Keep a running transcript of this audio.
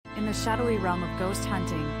In the shadowy realm of ghost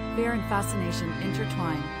hunting, fear and fascination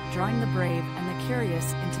intertwine, drawing the brave and the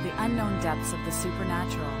curious into the unknown depths of the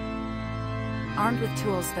supernatural. Armed with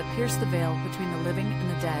tools that pierce the veil between the living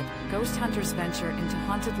and the dead, ghost hunters venture into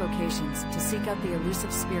haunted locations to seek out the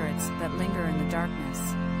elusive spirits that linger in the darkness.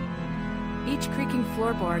 Each creaking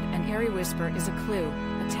floorboard and eerie whisper is a clue,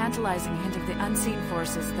 a tantalizing hint of the unseen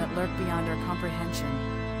forces that lurk beyond our comprehension.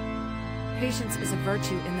 Patience is a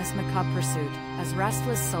virtue in this macabre pursuit, as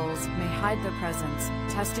restless souls may hide their presence,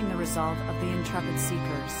 testing the resolve of the intrepid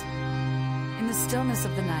seekers. In the stillness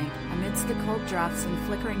of the night, amidst the cold draughts and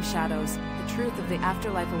flickering shadows, the truth of the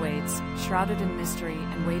afterlife awaits, shrouded in mystery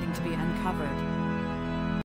and waiting to be uncovered.